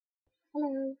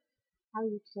Hello, how are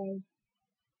you today?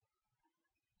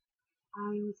 I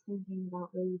was thinking about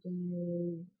reading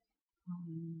you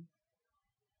um,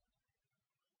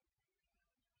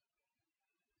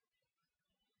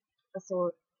 a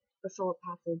short a short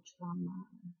passage from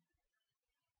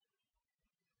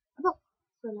a book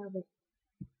for a little bit.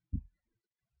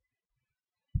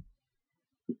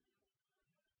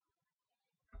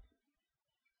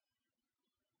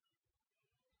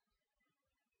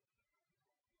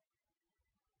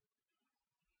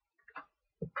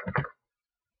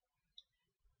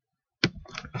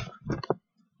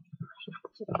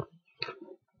 Today.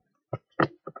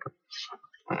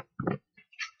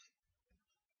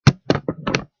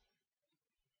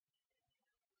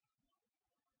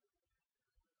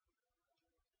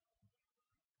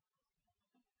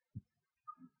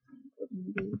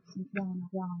 Maybe some Flann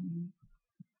around.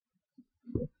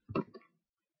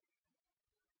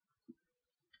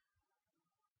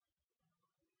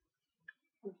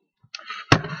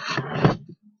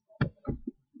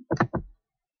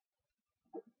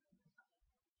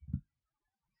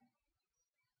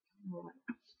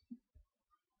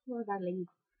 Where that lead?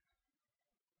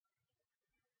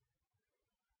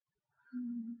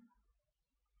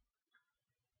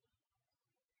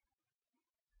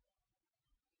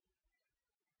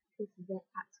 This is it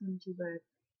at 20 birds.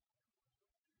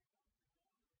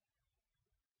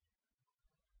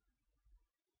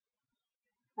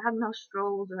 Bagnall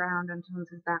strolls around and turns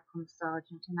his back on the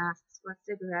sergeant and asks for a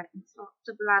cigarette and starts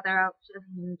to blather out to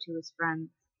him to his friends.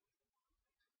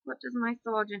 What does my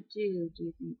sergeant do you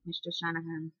think, Mr.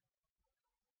 Shanahan?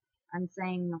 I'm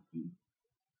saying nothing.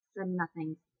 Said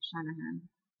nothing, Shanahan.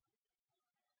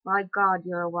 By God,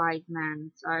 you're a wise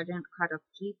man. Sergeant Craddock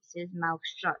keeps his mouth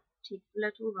shut, takes a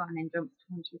little run, and jumps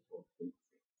 24 feet.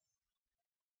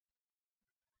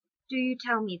 Do you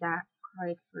tell me that?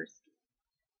 Cried Firsky.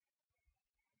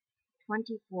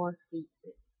 24 feet.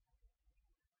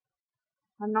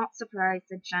 I'm not surprised,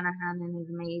 said Shanahan in his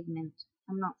amazement.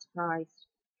 I'm not surprised.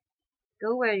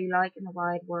 Go where you like in the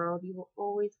wide world, you will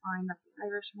always find that the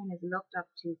Irishman is looked up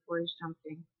to for his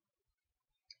jumping.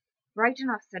 Right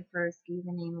enough, said Firsky.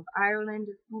 The name of Ireland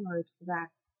is honoured for that.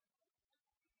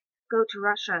 Go to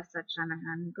Russia, said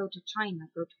Shanahan. Go to China.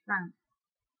 Go to France.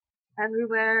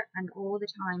 Everywhere and all the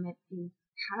time it is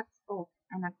hats off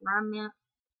and a grandma.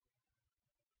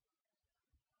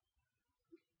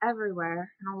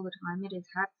 Everywhere and all the time it is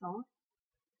hats off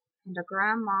and a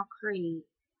grandma cree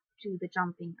to the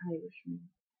jumping Irishman.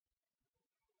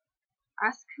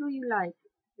 Ask who you like,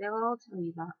 they'll all tell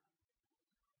you that.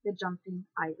 The jumping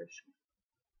Irishman.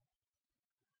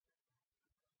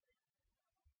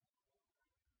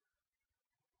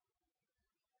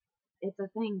 It's a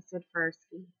thing, said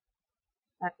Firsky,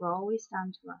 that will always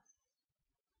stand to us.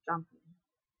 Jumping.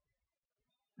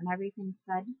 When everything's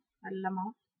said, at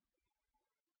Lamont,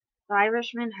 the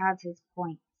Irishman has his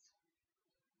points.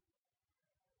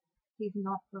 He's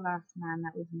not the last man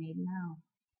that was made now.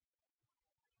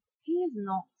 He is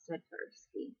not, said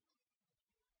Firsky.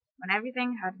 When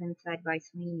everything had been said by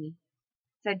Sweeney,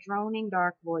 said droning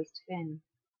dark-voiced Finn,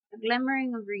 a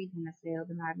glimmering of reason assailed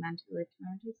the madman till it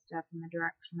turned his step in the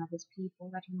direction of his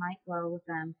people that he might dwell with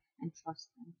them and trust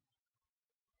them.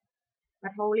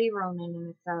 But holy Ronan in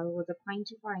his cell was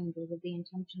acquainted by angels with the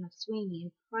intention of Sweeney,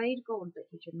 and prayed God that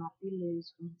he should not be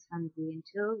loosed from his handy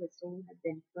until his soul had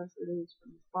been first loosed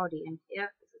from his body, and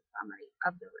here is a summary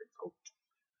of the result.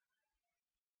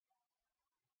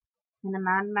 When the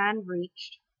madman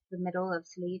reached the middle of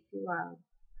Sleepy Well,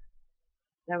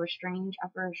 there were strange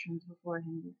apparitions before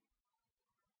him,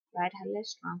 red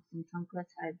headless trunks and trunkless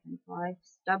heads, and 5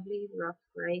 stubbly, rough,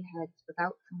 grey heads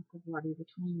without trunk or body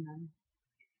between them,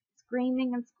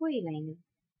 screaming and squealing,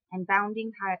 and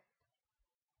bounding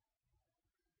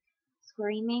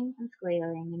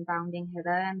hither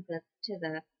and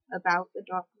thither about the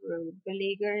dark road,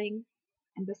 beleaguering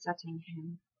and besetting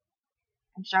him,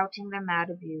 and shouting their mad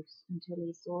abuse, until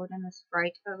he soared in a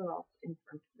sprite aloft in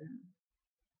front of them.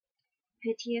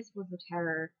 Piteous was the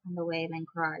terror and the wailing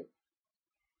cry,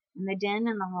 and the din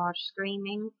and the harsh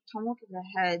screaming, tumult of the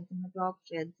heads and the dog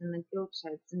sheds and the goat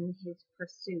sheds in his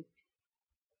pursuit,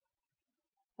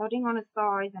 thudding on his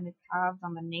thighs and his calves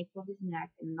on the nape of his neck,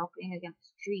 and knocking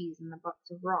against trees and the butts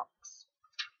of rocks,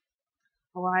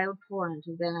 a wild torrent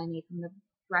of villainy from the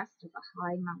breast of the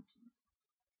high mountain.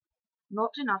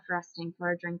 Not enough resting for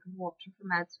a drink of water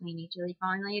from Ed Sweeney till he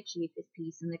finally achieved his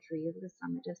peace in the tree of the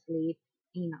summit of Slieve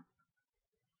Enoch.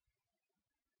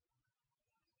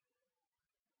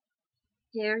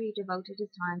 Here he devoted his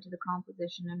time to the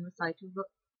composition and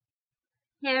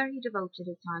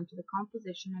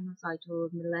recital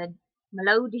of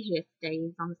melodious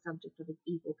days on the subject of his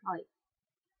evil plight.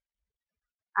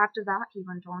 After that he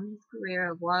went on his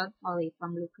career of wild folly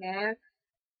from Lucre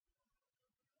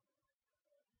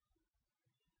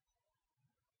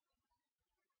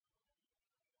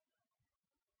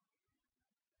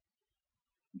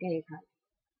Gaeltag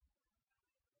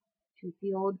to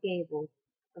fjord gables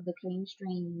of the clean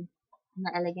streams and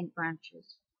the elegant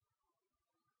branches,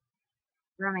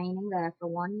 remaining there for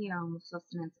 1 year on the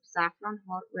sustenance of saffron,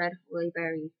 hot red holly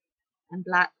berries, and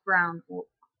black-brown oak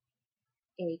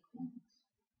acorns,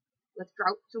 with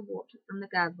draughts of water from the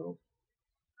gabble,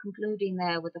 concluding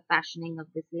there with the fashioning of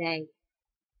this lay.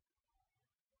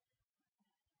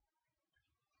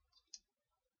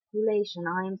 Relation,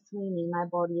 I am Sweeney, my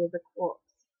body is a corpse,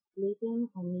 sleeping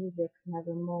on music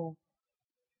nevermore.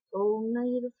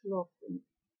 Only the slothful.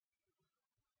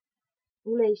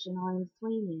 Relation, I am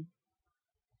Sweeney,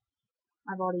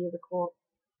 my body is a corpse,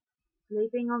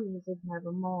 sleeping on music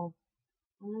nevermore.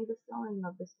 Only the soughing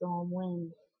of the storm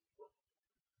wind.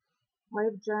 I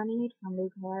have journeyed from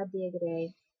Lucre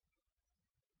Diegade,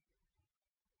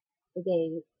 the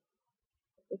gate,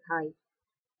 the kite,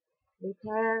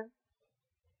 Lucre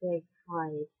the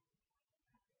hide,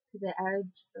 to the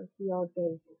edge of fjord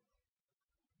gables.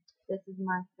 This is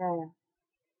my fare.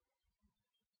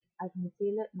 I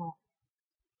conceal it not.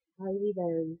 Ivy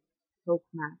berries, hope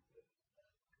mask.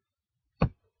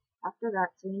 After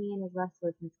that, Sweeney in his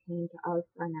restlessness came to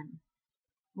Flann.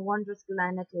 A wondrous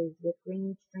glen it is, with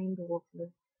green streamed water,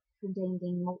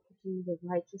 containing multitudes of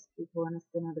righteous people and a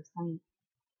synod of saints.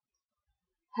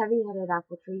 Heavy-headed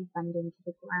apple trees bend into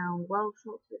the ground, well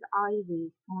shot with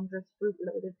ivy, ponderous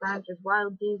fruit-loaded branches,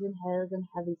 wild geese and hares and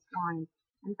heavy swine,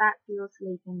 and fat seals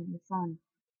sleeping in the sun.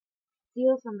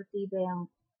 Seals from the sea beyond,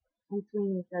 and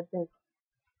Sweeney said this: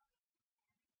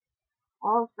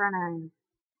 All Flann,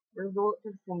 resort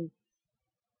of saints,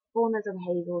 fullness of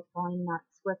hazels, fine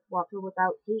nuts, swift water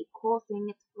without heat coursing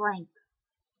its flank,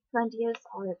 plenteous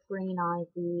are its green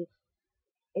ivies,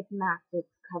 its mass is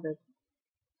covered.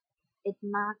 The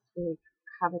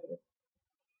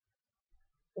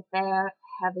fair,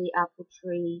 heavy apple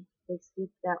tree, they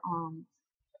stoop their arms.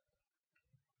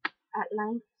 At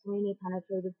length Sweeney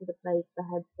penetrated to the place the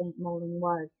head St. Moling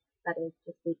was, that is,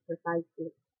 to speak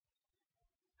precisely.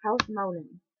 House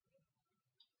Moling.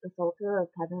 The Psalter of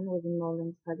Heaven was in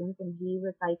Moling's presence, and he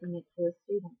reciting it to his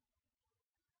students.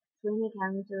 Sweeney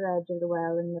came to the edge of the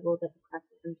well and nibbled at the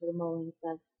crescent until the Moling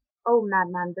said, "Oh,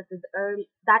 madman, that is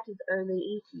early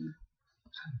eating."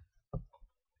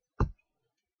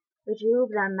 The two of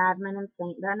them, madman and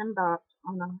saint, then embarked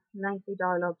on a lengthy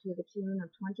dialogue to the tune of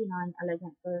 29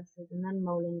 elegant verses, and then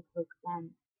Moling spoke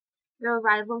again. "Your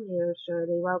arrival here is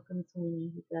surely welcome, Sweeney,"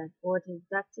 he said, "for it is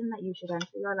destined that you should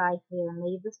enter your life here and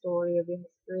leave the story of your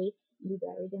history and be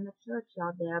buried in the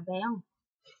churchyard there beyond.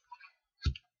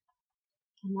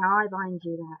 And now I bind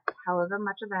you that, however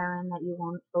much of errand that you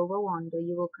wander,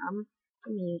 you will come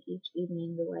to me each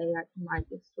evening the way I can write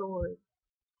your story."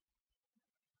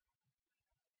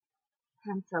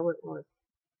 And so it was.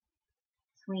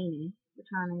 Sweeney,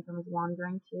 returning from his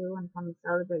wandering to and from the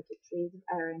celebrated trees of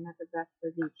Erin at the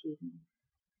vespers each evening,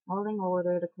 Moling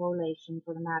ordered a collation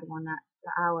for the mad one at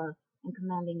the hour, and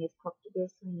commanding his cook to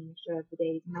give Sweeney a share of the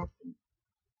day's milking.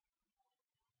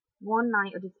 One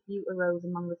night a dispute arose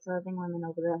among the serving women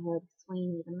over the head of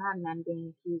Sweeney, the madman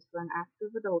being accused for an act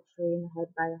of adultery in the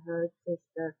head by the herd's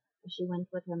sister, as she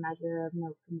went with her measure of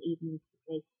milk in the evening to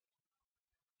the gate.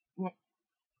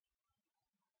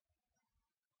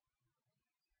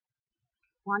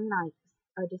 One night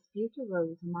a dispute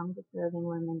arose among the serving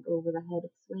women over the head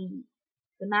of Sweeney,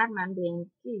 the madman being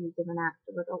accused of an act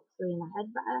of adultery in the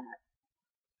hedge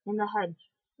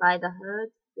by the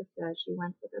herd's sister. She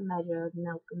went with a measure of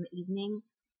milk in the evening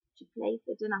to place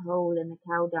it in a hole in the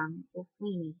cow dung for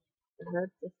Sweeney, the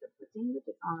herd's sister putting the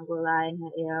dishonourable lie in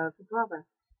her ear of her brother.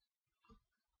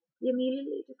 He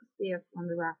immediately took a spear from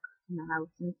the rack in the house,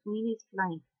 and Sweeney's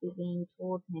flank leaned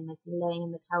towards him as he lay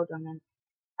in the cow dung and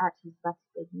at his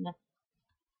vested nip.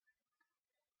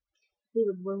 He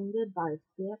was wounded by a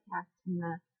spear cast in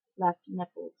the left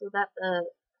nipple, so that the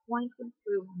point went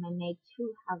through him and made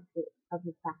 2 halves of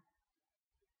his back.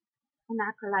 An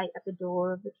acolyte at the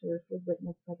door of the church was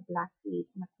witnessed by the black deed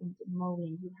from acquainted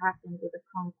Moling, who happened with a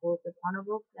concourse of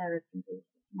honourable clerics and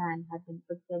gracious men had been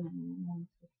forgiven and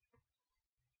anointed.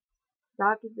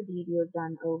 "Dark is the deed you have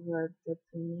done, O herd," said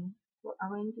Sweeney, "for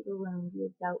owing to the wound you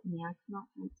have dealt me, I cannot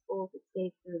henceforth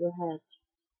escape through the hedge."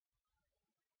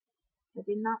 "I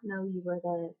did not know you were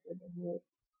there," said the herd.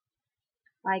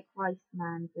 "By Christ,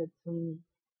 man," said Sweeney,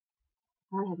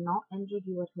 "I have not injured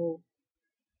you at all."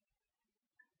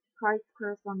 Christ's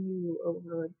curse on you, O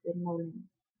Herod, said Molin.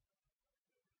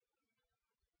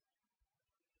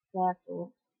 Therefore,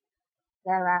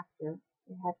 thereafter,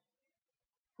 they had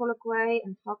colloquy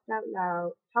and talked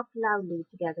loudly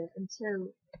together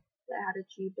until they had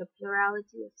achieved a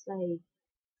plurality of slaves,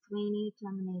 Sweeney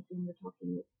terminating the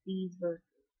talking with these verses.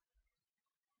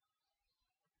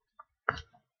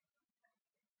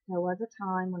 There was a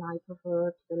time when I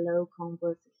preferred to the low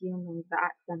converse of humans the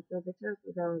accents of the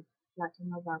turtle-doves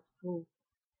flapping about the pool.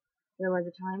 There was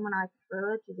a time when I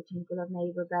preferred to the tinkle of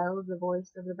neighbour bells the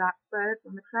voice of the blackbird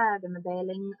from the crag and the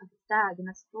bailing of the stag in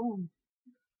a storm.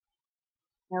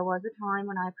 There was a time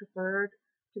when I preferred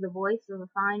to the voice of a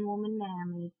fine woman near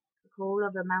me the call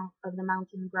of the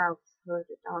mountain grouse heard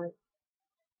at dark.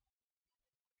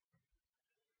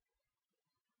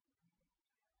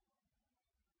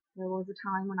 There was a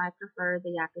time when I preferred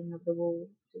the yapping of the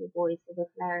wolves to the voice of the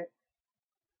flare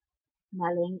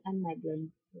melling and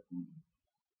meddling with me.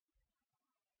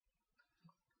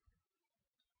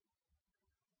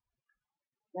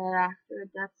 Thereafter a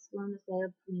death swoon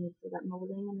assailed me, so that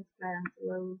Moling and his parents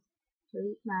arose till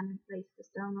each man had placed a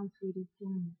stone on Sweety's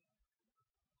tomb.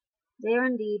 Dear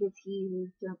indeed is he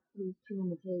whose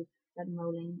tomb it is, said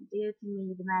Moling. Dear to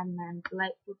me the madman,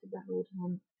 delightful to behold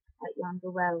him at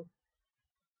yonder well.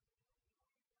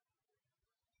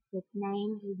 Its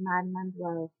name is Madman's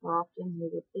Well, for often he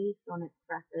would feast on its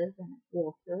breakfast and its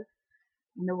water,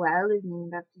 and the well is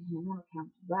named after him on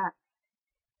account of that.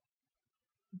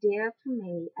 Dear to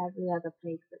me every other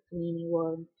place that Sweeney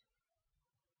was.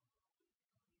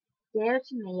 Dear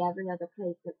to me every other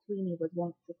place that Sweeney was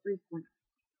wont to frequent.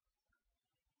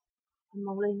 And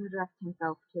Moling addressed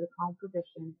himself to the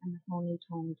composition and the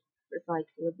honey-tongued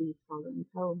recital of these following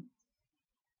poems.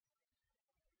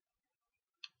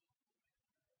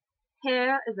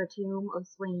 Here is a tomb of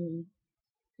Sweeney.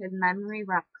 His memory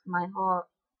racks my heart.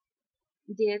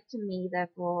 Dear to me,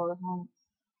 therefore, the haunts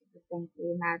of the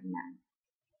saintly madman.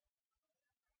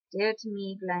 Dear to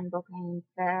me, Glen Bocane,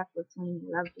 fair for Sweeney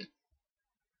loved it.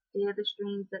 Dear the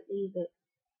streams that leave it,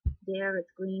 dear its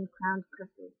green-crowned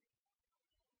crystals.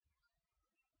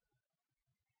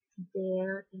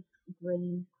 Dear its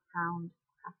green-crowned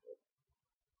castles.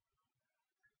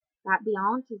 That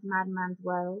beyond is Madman's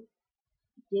Well,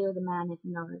 dear the man it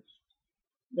nourished.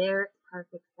 There its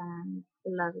perfect sands,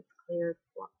 beloved its clear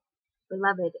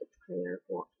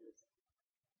waters.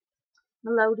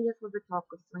 Melodious was the talk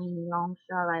of Sweeney, long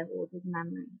shall I hold his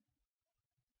memory.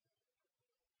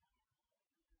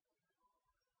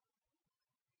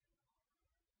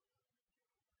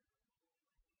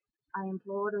 I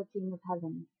implored the King of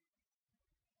Heaven,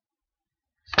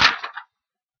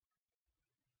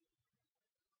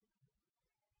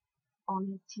 on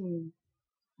his tomb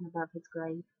and above his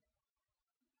grave.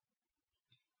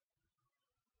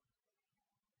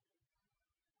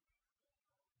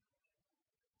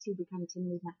 To be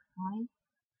continued next time.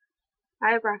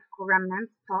 Biographical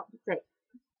Remnants, Part 6.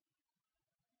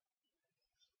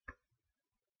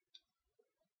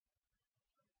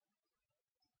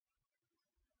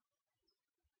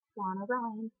 Flann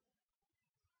O'Brien.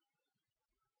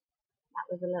 That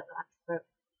was a little excerpt.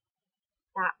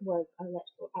 That was a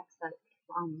little excerpt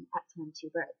from At 22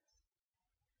 Birds.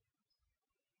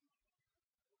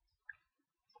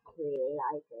 I really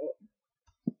like it.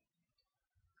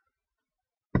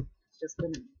 It's just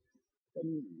been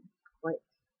quite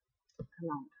a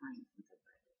long time since I've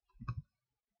read it.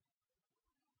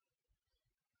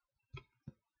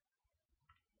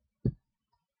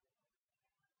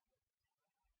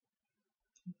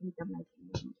 I think I'm making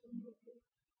it into a movie.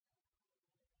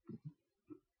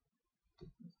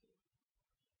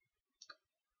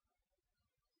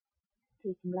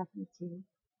 Peace and blessings to you.